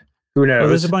who knows? Well,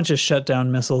 there's a bunch of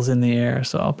shutdown missiles in the air,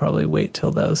 so I'll probably wait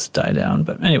till those die down.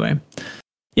 But anyway,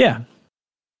 yeah.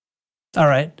 All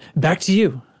right, back to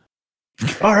you.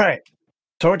 All right.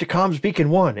 So I went to Comms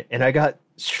Beacon 1, and I got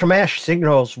smash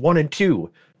signals 1 and 2.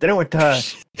 Then I went to...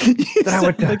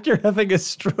 like you're having a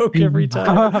stroke every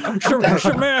time.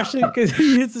 Smash!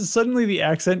 Because suddenly the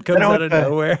accent comes out of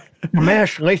nowhere.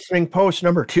 Smash listening post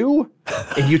number 2,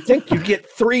 and you'd think you'd get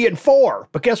 3 and 4,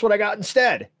 but guess what I got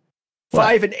instead?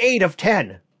 5 and 8 of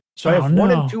 10. So I have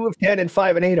 1 and 2 of 10 and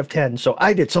 5 and 8 of 10. So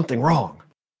I did something wrong.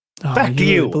 Back to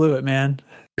you. Really blew it, man.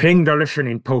 Ping the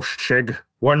listening post, Shig.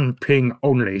 1 ping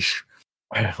only.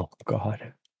 Oh,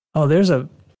 God. Oh,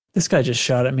 this guy just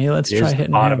shot at me. Let's try hitting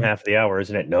the bottom him. half of the hour,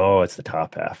 isn't it? No, it's the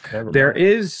top half. There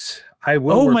is...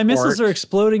 my missiles are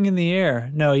exploding in the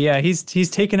air. No, yeah, he's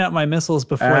taken out my missiles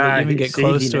before they even get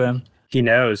close to him. He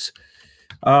knows.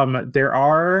 There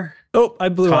are... Oh, I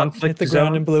blew up. Hit the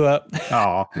ground and blew up.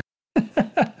 Oh.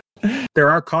 There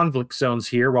are conflict zones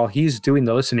here. While he's doing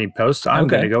the listening post, I'm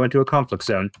going to go into a conflict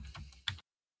zone.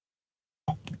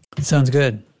 Sounds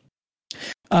good.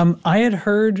 I had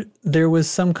heard there was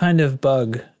some kind of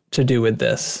bug to do with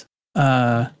this.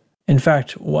 In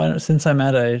fact, since I'm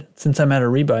at a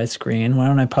rebuy screen, why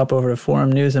don't I pop over to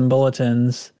Forum News and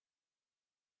Bulletins?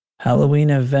 Halloween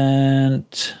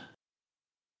event.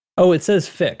 Oh, it says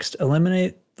fixed.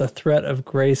 Eliminate the threat of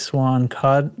Gray Swan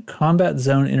combat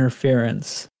zone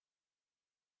interference.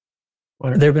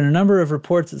 There have been a number of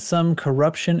reports that some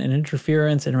corruption and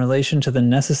interference in relation to the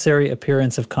necessary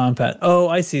appearance of combat. Oh,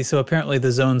 I see. So apparently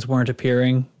the zones weren't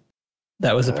appearing.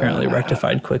 That was apparently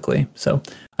rectified quickly. So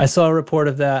I saw a report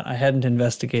of that. I hadn't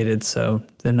investigated, so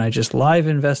then I just live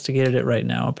investigated it right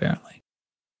now, apparently.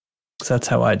 Because that's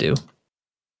how I do.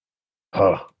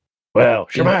 Oh, well,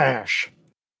 shamash.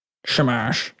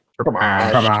 Shamash.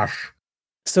 Shamash.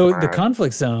 So the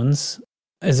conflict zones,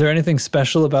 is there anything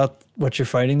special about what you're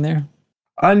fighting there?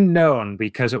 Unknown,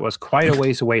 because it was quite a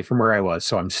ways away from where I was,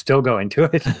 so I'm still going to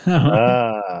it.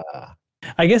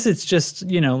 I guess it's just,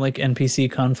 like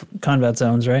NPC combat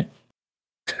zones, right?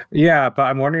 Yeah, but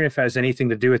I'm wondering if it has anything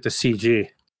to do with the CG.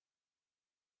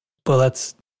 Well,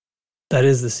 that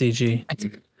is the CG.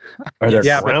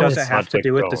 Yeah, but does it have to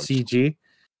do with the CG?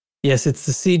 Yes, it's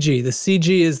the CG. The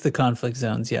CG is the conflict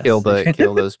zones, yes. Kill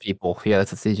those people. Yeah,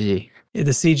 that's the CG.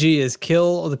 The CG is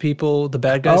kill the people, the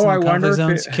bad guys in the conflict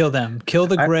zones, kill them. Kill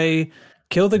the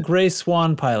gray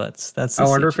swan pilots. That's the I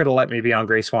wonder CG. if it'll let me be on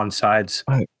Gray Swan's sides.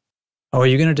 Oh, are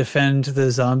you going to defend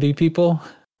the zombie people?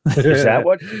 Is that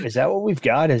what we've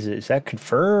got? Is that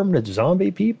confirmed? It's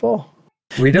zombie people?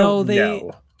 We don't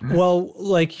know. Well,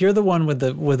 like you're the one with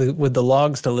the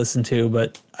logs to listen to,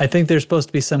 but I think there's supposed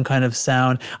to be some kind of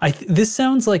sound. This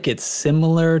sounds like it's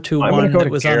similar to one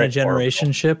that was on a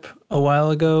generation ship a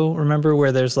while ago. Remember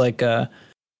where there's like a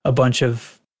bunch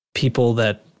of people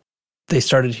that they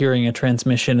started hearing a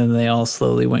transmission and they all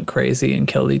slowly went crazy and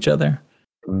killed each other.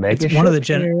 It's one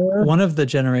of the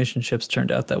generation ships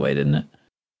turned out that way, didn't it?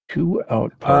 2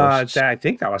 outposts. I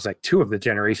think that was like 2 of the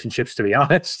generation ships, to be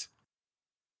honest.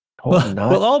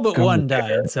 Well, all but one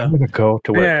died. So I'm going to go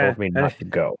to where it told me not to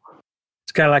go.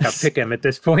 It's kind of like a pick 'em at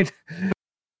this point.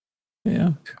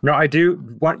 Yeah. No, I do.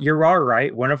 You're all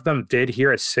right. One of them did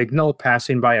hear a signal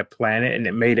passing by a planet, and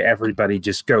it made everybody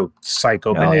just go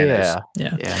psycho bananas.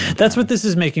 Yeah. That's what this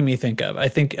is making me think of. I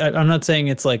think I'm not saying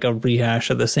it's like a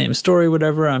rehash of the same story,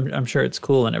 whatever. I'm sure it's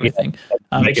cool and everything.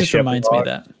 It just reminds me of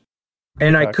that.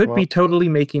 And I could be totally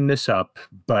making this up,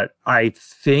 but I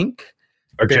think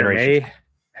there may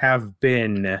have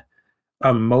been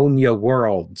ammonia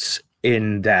worlds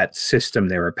in that system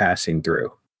they were passing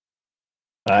through.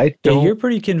 You're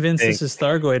pretty convinced this is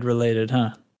Thargoid related,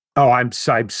 huh? Oh, I'm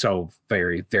so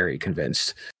very, very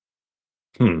convinced.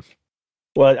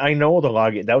 Well, I know the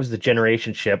log. That was the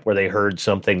generation ship where they heard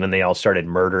something, then they all started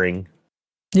murdering.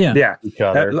 Yeah. Each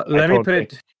other. Let me put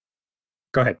it.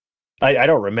 Go ahead. I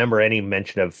don't remember any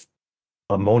mention of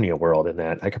ammonia world in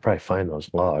that. I could probably find those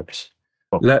logs.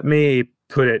 Let me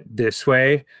put it this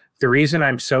way. The reason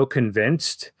I'm so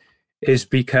convinced is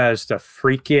because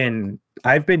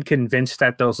I've been convinced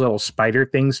that those little spider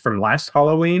things from last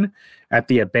Halloween at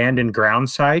the abandoned ground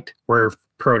site were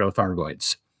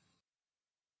proto-Thargoids.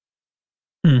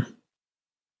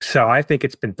 So I think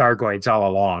it's been Thargoids all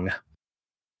along.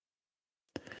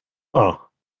 Oh.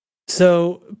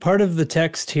 So part of the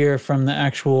text here from the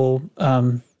actual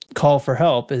call for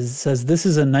help says, "This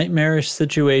is a nightmarish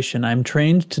situation. I'm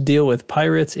trained to deal with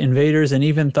pirates, invaders, and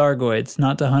even Thargoids,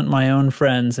 not to hunt my own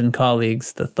friends and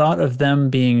colleagues. The thought of them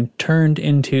being turned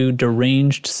into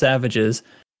deranged savages,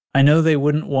 I know they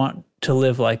wouldn't want to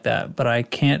live like that, but I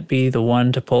can't be the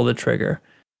one to pull the trigger.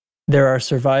 There are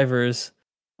survivors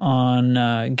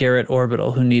on Garrett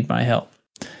Orbital who need my help."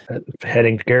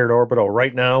 Heading to Garrett Orbital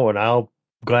right now, and I'll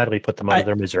gladly put them out of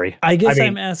their misery. I guess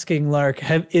I'm asking, Lark,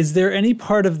 is there any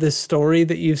part of this story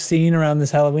that you've seen around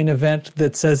this Halloween event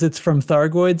that says it's from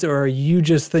Thargoids, or are you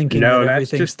just thinking that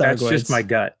everything's Thargoids? That's just my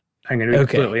gut. I'm going to be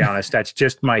completely honest. That's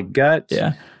just my gut.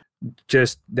 Yeah.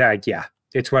 Just that,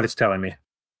 it's what it's telling me.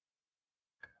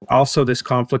 Also, this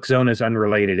conflict zone is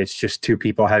unrelated. It's just 2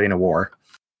 people having a war.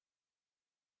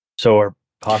 So we're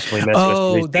possibly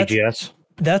messing with BGS?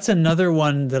 That's another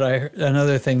one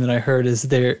another thing that I heard is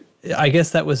there. I guess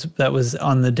that was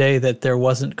on the day that there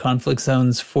wasn't conflict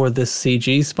zones for this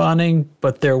CG spawning,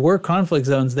 but there were conflict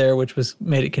zones there, which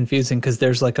made it confusing because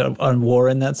there's like a war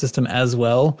in that system as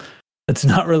well. It's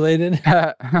not related.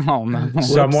 Oh no!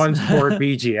 Someone's poor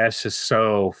BGS is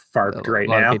so farked right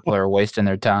now. A lot of people are wasting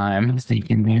their time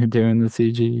thinking they're doing the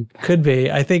CG. Could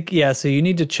be. I think So you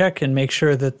need to check and make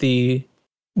sure that the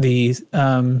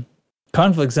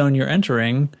conflict zone you're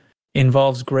entering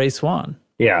involves Gray Swan.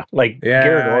 Yeah,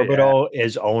 Garrett Orbital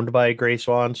is owned by Gray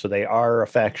Swan, so they are a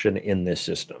faction in this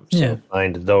system. So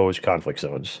find those conflict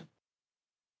zones.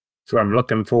 That's what I'm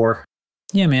looking for.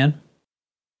 Yeah, man.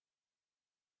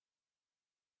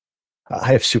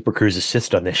 I have Super Cruise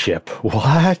Assist on this ship.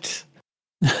 What?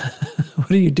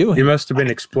 What are you doing? You must have been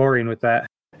exploring with that.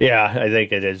 Yeah, I think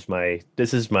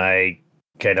this is my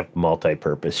kind of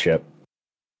multi-purpose ship.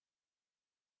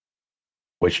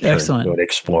 which turns Excellent. into an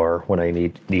Explorer when I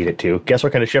need it to. Guess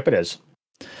what kind of ship it is?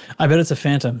 I bet it's a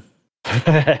Phantom.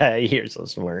 You're so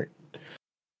smart.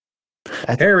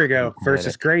 There we go.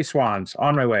 Versus Gray Swans.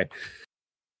 On my way.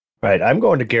 Right. I'm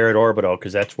going to Garrett Orbital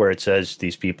because that's where it says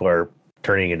these people are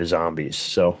turning into zombies.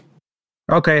 So,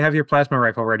 Okay, have your plasma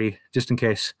rifle ready, just in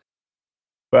case.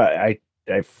 but I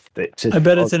bet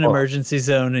it's an emergency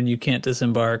zone and you can't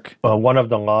disembark. One of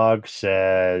the logs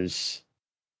says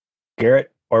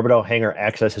Garrett Orbital hangar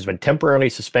access has been temporarily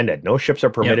suspended. No ships are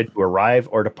permitted to arrive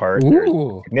or depart. There's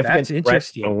Ooh, significant that's threat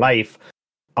interesting. to life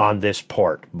on this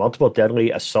port. Multiple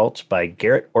deadly assaults by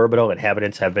Garrett Orbital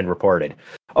inhabitants have been reported.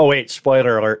 Oh wait,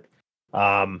 spoiler alert.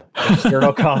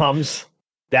 External comms.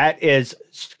 That is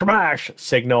smash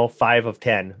signal 5 of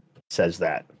 10 says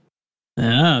that.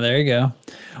 Oh, there you go.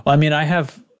 Well, I mean,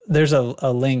 there's a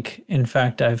link. In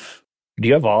fact, Do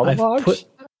you have all the logs?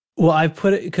 I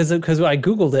put it because I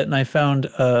Googled it and I found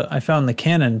the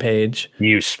Canon page.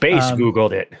 You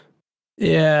Googled it.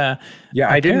 Yeah. Yeah,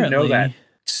 I didn't know that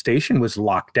station was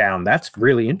locked down. That's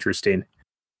really interesting.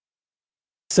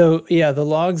 So yeah, the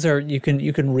logs are you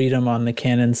can read them on the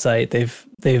Canon site. They've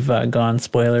gone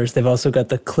spoilers. They've also got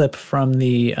the clip from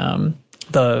the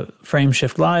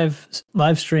Frameshift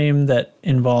live stream that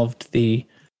involved the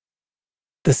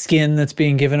skin that's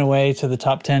being given away to the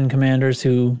top 10 commanders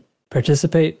who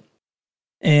participate.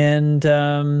 And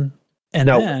then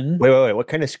wait. What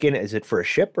kind of skin is it for a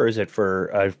ship or is it for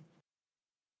a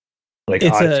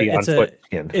Odyssey on foot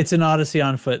skin? It's an Odyssey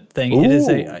on foot thing. Ooh. It is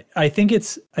I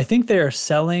think they are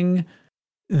selling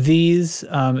these.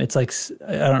 It's like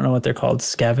I don't know what they're called,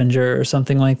 scavenger or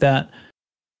something like that.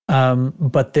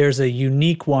 But there's a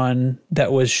unique one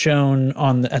that was shown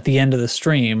at the end of the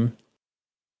stream,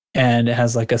 and it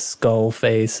has like a skull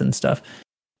face and stuff.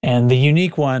 And the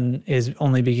unique one is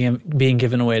only being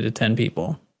given away to 10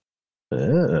 people.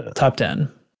 Top 10.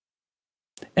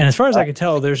 And as far as I can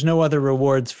tell, there's no other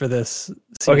rewards for this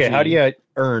CG. Okay, how do you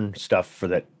earn stuff for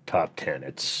that top 10?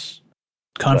 It's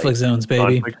conflict zones,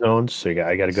 baby. Conflict zones. So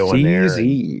I got to go in there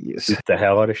and shoot the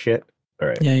hell out of shit. All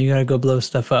right. Yeah, you got to go blow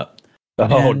stuff up.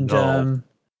 Oh, no.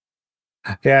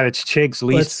 Yeah, it's Chig's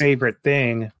least favorite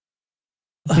thing.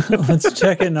 Let's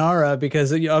check Inara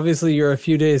because obviously you're a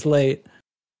few days late.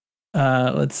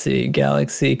 Let's see,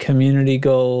 Galaxy community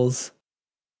goals.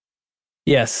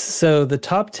 Yes, so the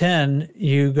top 10,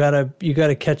 you gotta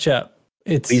catch up.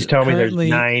 Please tell me there's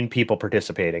 9 people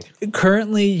participating.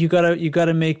 Currently, you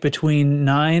gotta make between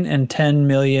 9 and 10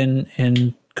 million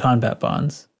in combat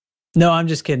bonds. No, I'm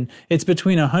just kidding. It's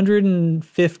between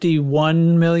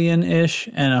 151 million ish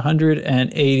and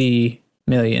 180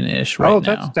 million ish right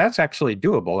now. Oh, that's actually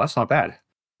doable. That's not bad.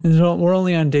 We're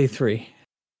only on day 3.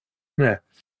 Yeah.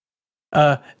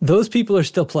 Those people are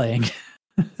still playing.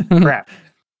 Crap.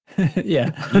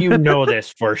 Yeah. You know this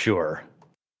for sure.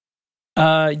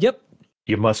 Yep.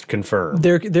 You must confirm.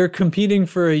 They're competing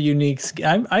for a unique.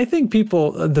 I think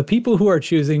the people who are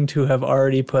choosing to have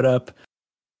already put up,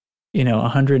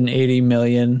 180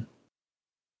 million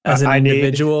as an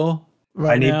individual.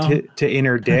 I need to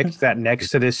interdict that next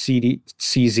to this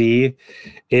CZ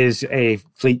is a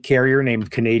fleet carrier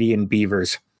named Canadian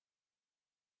Beavers.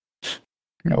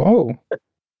 Oh,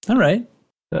 all right.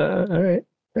 All right.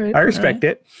 I respect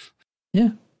it. Yeah.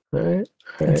 All right.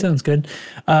 That sounds good.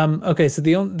 Okay, so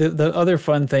the other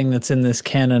fun thing that's in this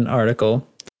Canon article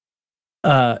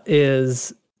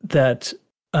is that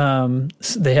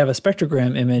they have a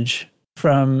spectrogram image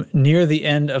from near the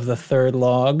end of the 3rd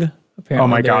log. Apparently, oh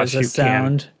my gosh, you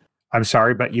sound. can. I'm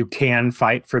sorry, but you can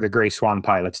fight for the Gray Swan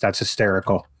pilots. That's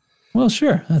hysterical. Well,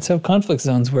 sure. That's how conflict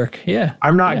zones work. Yeah.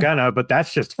 I'm not gonna, but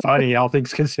that's just funny, all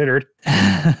things considered.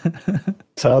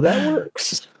 That's how that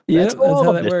works. Yeah, that's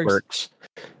how that works.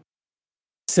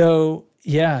 So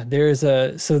yeah, there's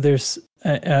a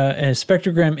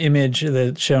spectrogram image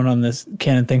that's shown on this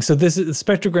Canon thing. So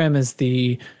spectrogram is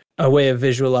a way of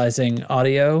visualizing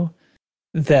audio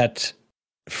that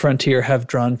Frontier have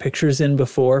drawn pictures in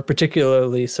before,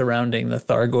 particularly surrounding the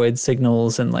Thargoid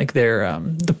signals and like their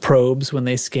the probes when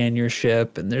they scan your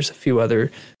ship, and there's a few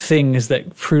other things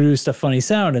that produced a funny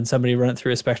sound, and somebody run it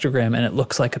through a spectrogram and it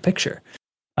looks like a picture.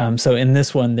 So in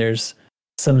this one, there's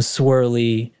some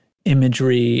swirly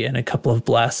imagery and a couple of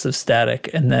blasts of static,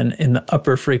 and then in the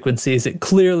upper frequencies, it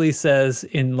clearly says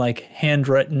in like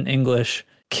handwritten English,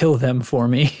 "Kill them for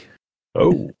me."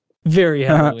 Oh, very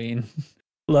Halloween.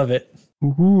 Love it.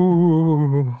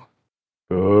 Ooh.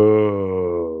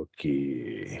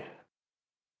 Okay.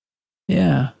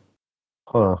 Yeah.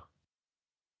 Huh.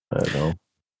 I don't know.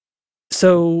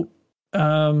 So,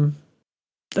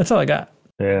 that's all I got.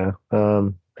 Yeah.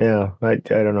 Yeah. I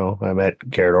don't know. I'm at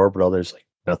Garrett Orbital. There's like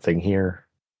nothing here.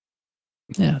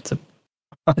 Yeah, it's a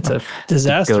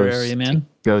disaster Ghost. area, man.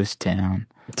 Ghost town.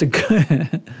 It's a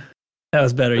good. That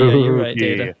was better. Yeah, you're right,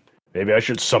 Data. Maybe I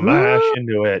should smash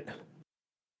into it.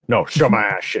 No,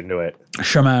 smash into it.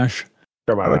 Shamash.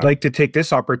 I would like to take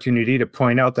this opportunity to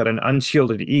point out that an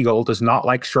unshielded eagle does not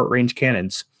like short-range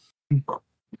cannons.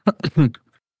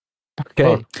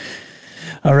 Okay.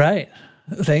 All right.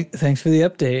 Thanks for the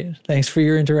update. Thanks for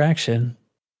your interaction.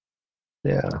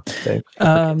 Yeah. Thanks.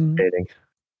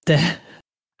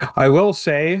 I will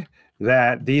say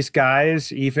that these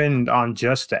guys, even on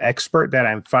just the expert that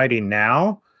I'm fighting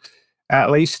now,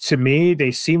 at least to me,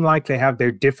 they seem like they have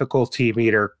their difficulty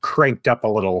meter cranked up a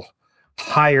little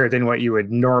higher than what you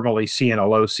would normally see in a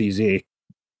low CZ.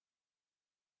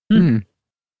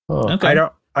 Okay.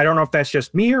 I don't know if that's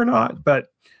just me or not,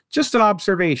 but just an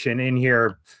observation in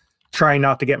here, trying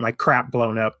not to get my crap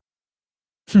blown up.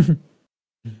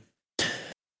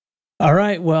 All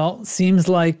right. Well, seems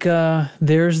like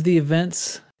there's the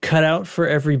events cut out for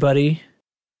everybody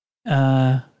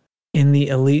in the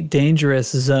Elite Dangerous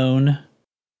Zone.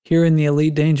 Here in the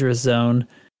Elite Dangerous Zone.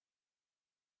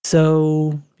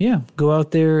 So, yeah, go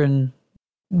out there and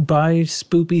buy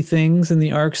spoopy things in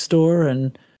the ARC store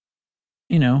and,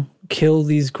 kill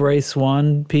these Gray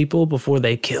Swan people before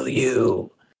they kill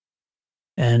you.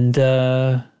 And,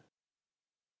 or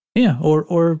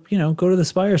go to the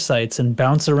Spire sites and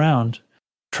bounce around.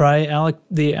 Try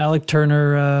the Alec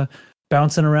Turner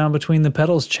bouncing around between the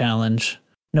petals challenge.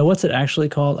 No, what's it actually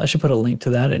called? I should put a link to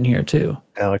that in here too.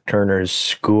 Alec Turner's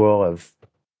School of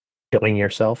Killing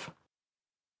Yourself.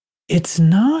 It's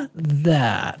not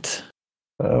that.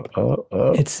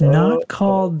 It's not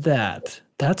called that.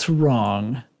 That's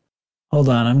wrong. Hold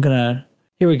on,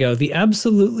 here we go. The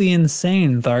Absolutely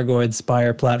Insane Thargoid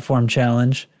Spire Platform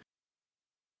Challenge.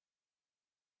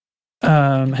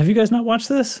 Have you guys not watched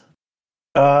this?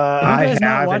 I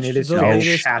have, and it is the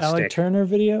latest fantastic. Alec Turner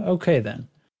video? Okay, then.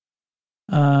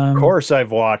 Of course,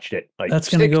 I've watched it. Like that's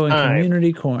going to go in times.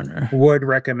 Community Corner. Would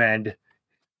recommend.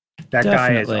 That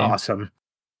Definitely. guy is awesome.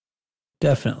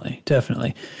 Definitely.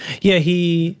 Yeah,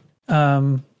 he,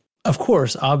 of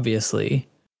course, obviously,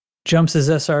 jumps his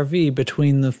SRV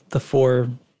between the four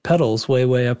pedals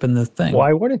way up in the thing.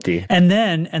 Why wouldn't he? And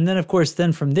then of course,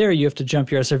 then from there you have to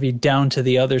jump your SRV down to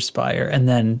the other spire and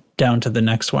then down to the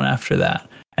next one after that.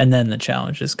 And then the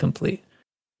challenge is complete.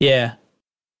 Yeah.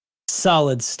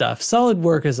 Solid stuff. Solid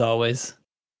work as always.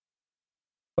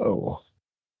 Oh.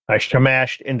 I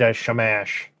smashed into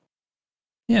Shamash.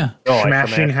 Yeah. No,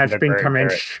 Smashing has been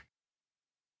commenced.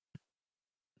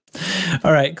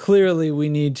 All right. Clearly we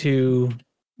need to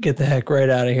get the heck right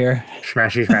out of here.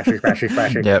 Smashy.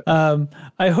 Yep.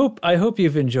 I hope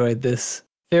you've enjoyed this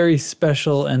very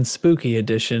special and spooky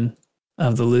edition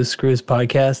of the Loose Screws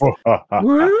podcast.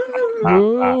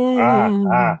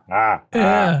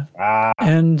 Yeah.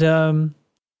 And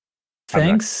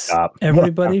thanks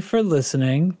everybody for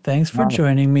listening. Thanks for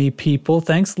joining me, people.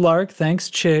 Thanks Lark. Thanks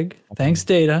Chig. Thanks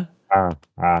Data.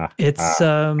 It's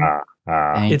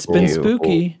been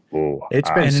spooky. It's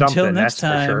been and something. until next that's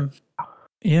time. for sure.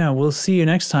 Yeah, we'll see you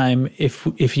next time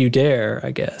if you dare, I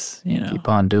guess. Keep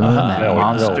on doing that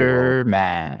monster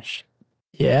mash.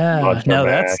 Yeah, Monster now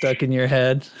mash. that's stuck in your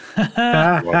head.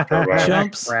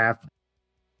 Jumps. Crap.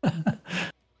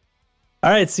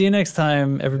 All right, see you next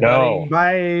time, everybody. No.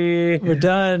 Bye. We're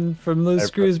done from Loose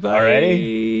Screws. Bye.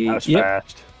 Already? That was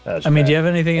fast. Do you have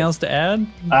anything else to add?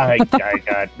 I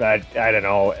don't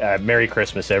know. Merry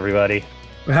Christmas, everybody.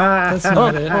 That's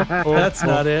not it. That's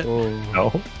not it.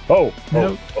 No. Oh.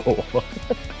 Nope.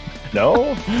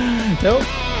 No. Nope.